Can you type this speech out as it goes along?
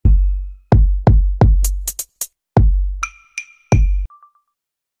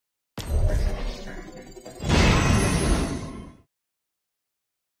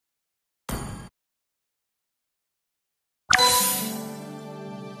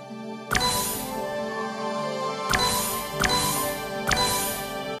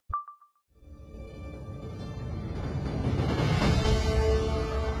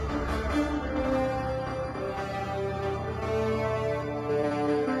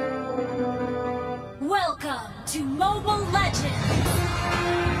to Mobile Legends!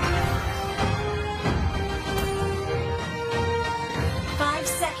 5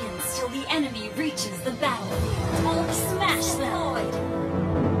 seconds till the enemy reaches the battlefield. Smash them!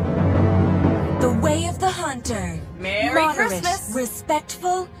 The way of the hunter. Merry Moderate, Christmas!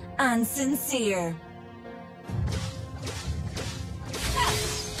 respectful, and sincere.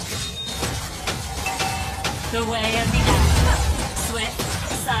 The way of the owl. Swift,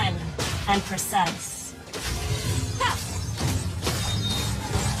 silent, and precise.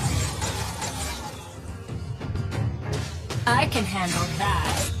 I can handle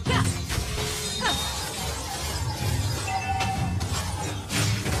that.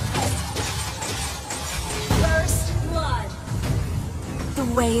 First blood. The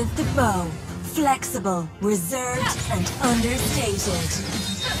way of the bow. Flexible, reserved, and understated.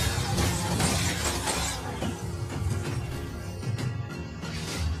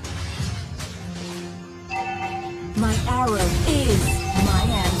 My arrow is my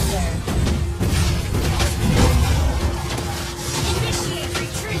answer. Initiate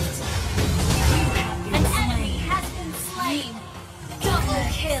retreat. An enemy has been slain. Double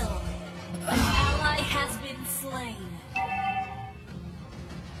kill. An ally has been slain.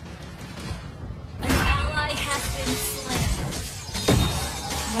 An ally has been slain.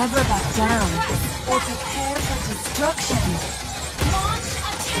 Never back down, or prepare for destruction. Launch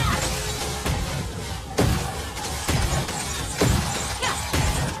attack.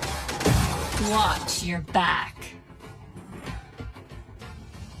 Watch your back.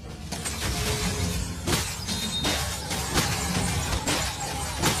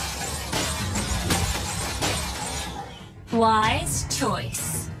 Wise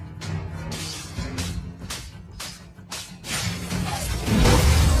choice.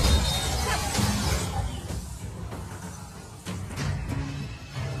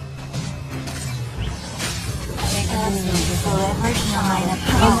 Forever shine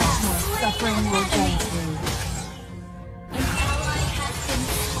upon us. Suffering will go through. An ally has been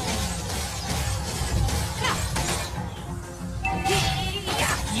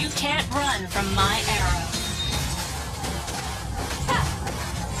slain. You can't run from my arrow.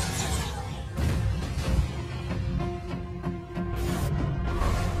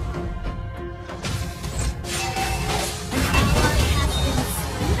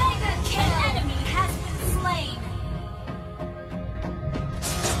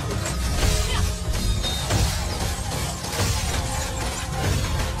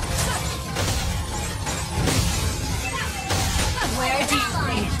 Where do you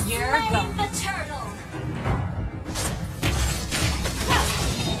think you're going? The turtle.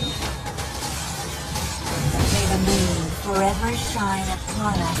 May the moon forever shine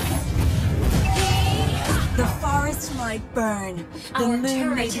upon us. The forest might burn, the Our moon may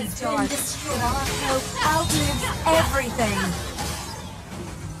turret be has been dark, destroyed. but our hope outlives everything.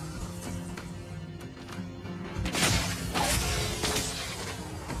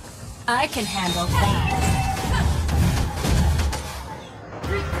 I can handle that.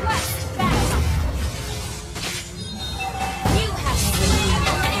 Request backup. You have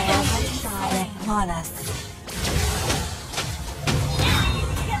Forever shine upon us.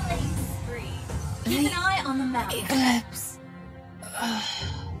 killing spree. Keep an eye on the map. Eclipse.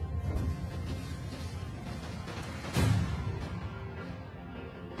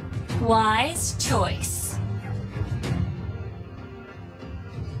 Wise choice.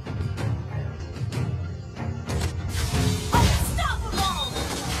 Unstoppable!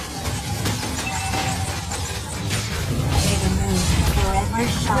 May the moon forever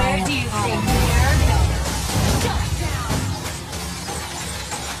shine Where do you upon think us. you're going? Shut down!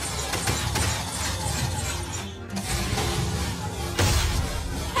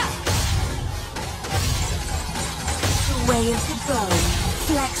 The way of the bow.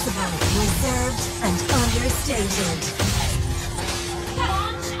 Flexible, reserved, and understated.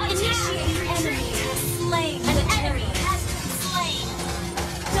 Launch initiate enemy has slain. An enemy has been slain.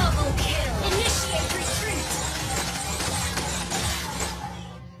 Double kill. Initiate retreat.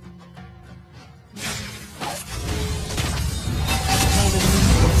 May the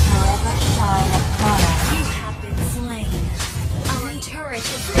moon forever shine upon us. You have been slain. Our turret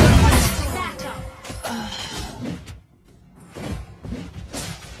is ready. Back up.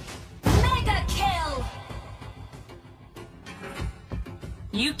 Mega kill.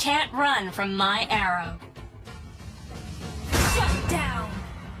 You can't run from my arrow. Shut down.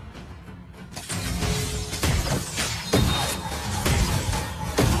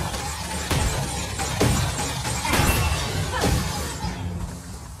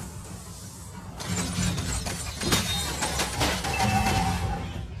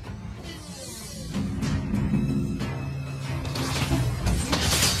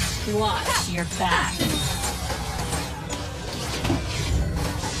 Watch your back.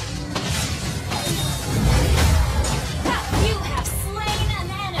 You have slain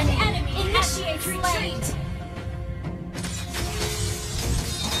an enemy. Initiate retreat.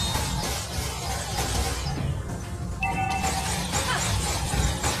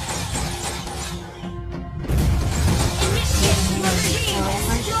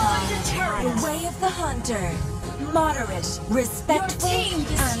 The way of the hunter. Moderate, respectful, Your team and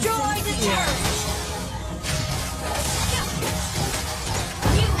destroyed the sincere. turret.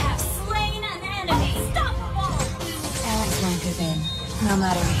 You have slain an enemy. Unstoppable. Elves won't give in, no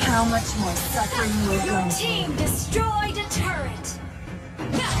matter how much more suffering you will Your go team destroyed a turret.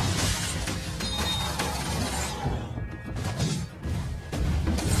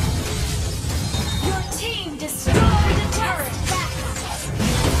 Your team destroyed a turret.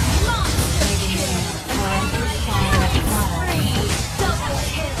 Monster kill. Double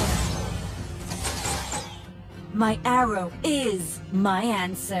kill. My arrow is my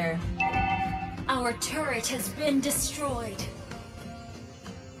answer. Our turret has been destroyed.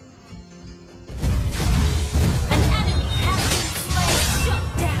 An enemy has been slain. Shut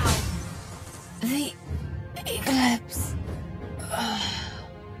down. The eclipse.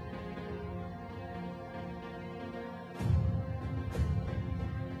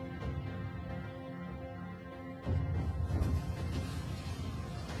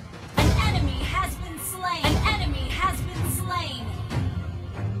 An enemy has been slain. An enemy has been slain.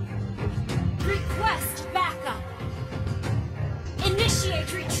 Request backup.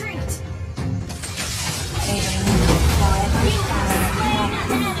 Initiate retreat. You have slain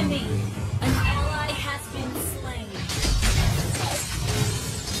an enemy. An ally has been slain.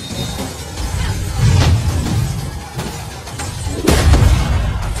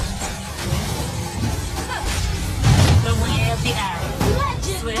 The way of the arrow.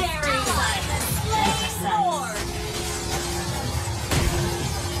 Legendary ally has slain Lord.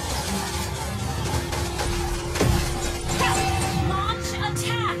 Launch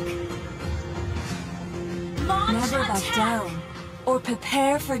attack. Launch Never back attack. down, or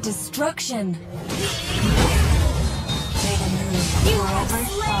prepare for destruction. May the moon You have forever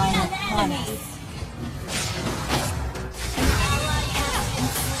slain shine an upon enemy. us. An ally has been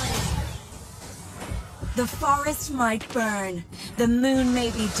slain. The forest might burn, the moon may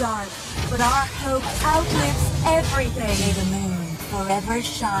be dark, but our hope outlives everything. May the moon forever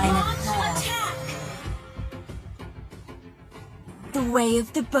shine Launch upon us. attack. The way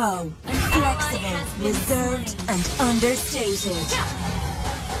of the bow, An ally has flexible, been reserved, slain. and understated.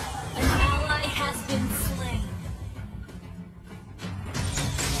 An ally has been slain.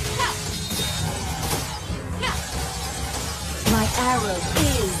 My arrow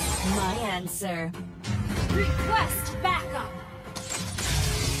is my answer. Request backup.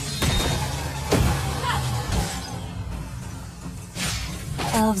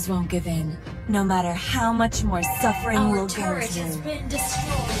 Elves won't give in, no matter how much more suffering Our we'll go turret has through. been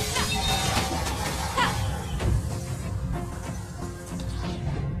destroyed.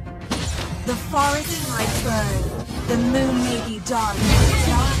 The forest might burn, the moon may be dark, but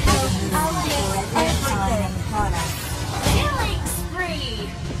our hope outlives everything. Killing spree.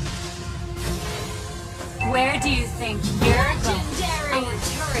 Where do you think you're going? Legendary. Our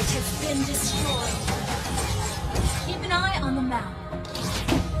turret has been destroyed. Keep an eye on the map.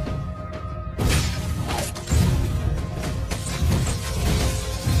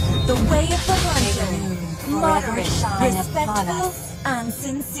 The way of the hunter, moderate, shine upon respectful, us. and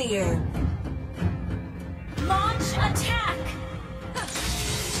sincere. Launch attack.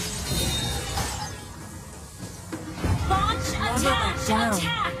 Launch Never attack. back down,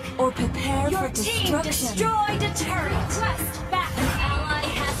 Attack. or prepare Your for team destruction. destroyed a turret. Request back. An ally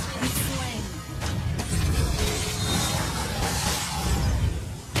has been slain.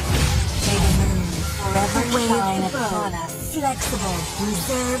 May the moon forever The way shine of the upon bow, us. flexible,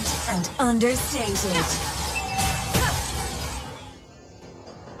 reserved, and understated.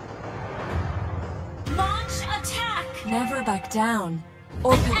 Launch attack. Never back down,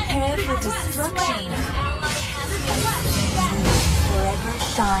 or prepare for destruction. An ally has been slain. Forever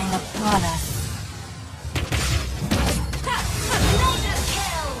shine upon us. Mega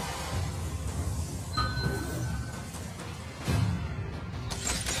kill.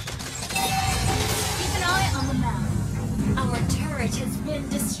 Keep an eye on the map. Our turret has been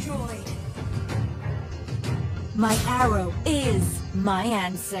destroyed. My arrow is my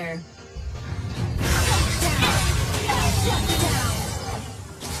answer. Shut down.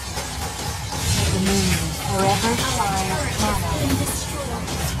 May the moon forever shine Turret upon has us. been destroyed.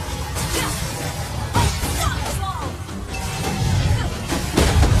 Unstoppable.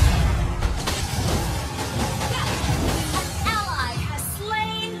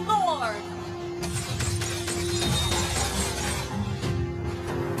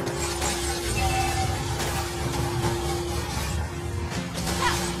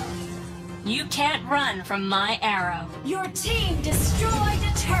 can't run from my arrow. Your team destroyed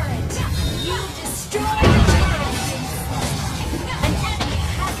a turret. You destroyed a turret. An enemy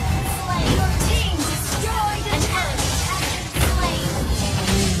has been slain. Your team destroyed a turret.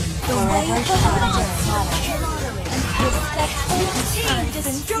 The way of the hunter. Your team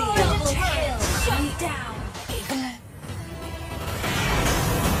destroyed a turret. Shut down.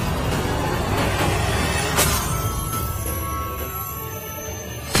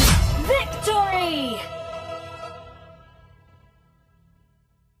 Victory!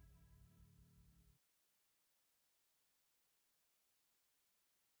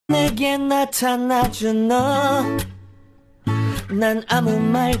 내게 나타나준 너, 난 아무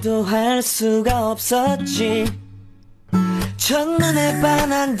말도 할 수가 없었지. 첫눈에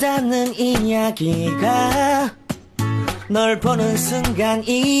반한다는 이야기가 널 보는 순간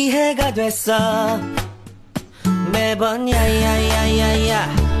이해가 됐어. 매번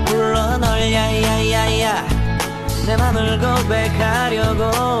야야야야야 불러 널 야야야야, 내 맘을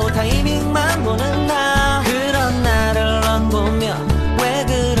고백하려고 타이밍만 보는 나. 그런 나를 넌 보며 왜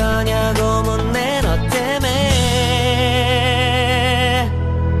그러냐고 묻네. 너 때문에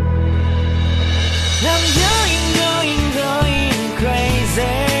I'm going crazy.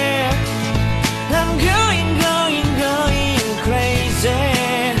 I'm going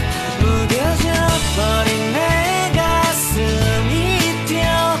crazy. 무뎌져 버린 내 가슴이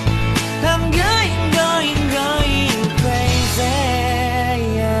뛰어. I'm going crazy,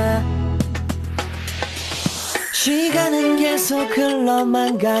 yeah. 시간은 계속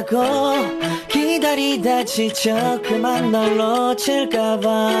흘러만 가고 기다리다 지쳐 그만 널 놓칠까봐.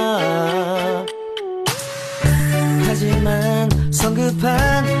 하지만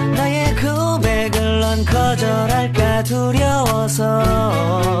성급한 나의 고백을 넌 거절할까 두려워서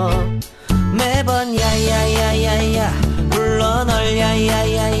매번 야야야야야 불러 널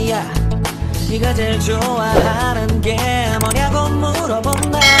야야야야. 네가 제일 좋아하는 게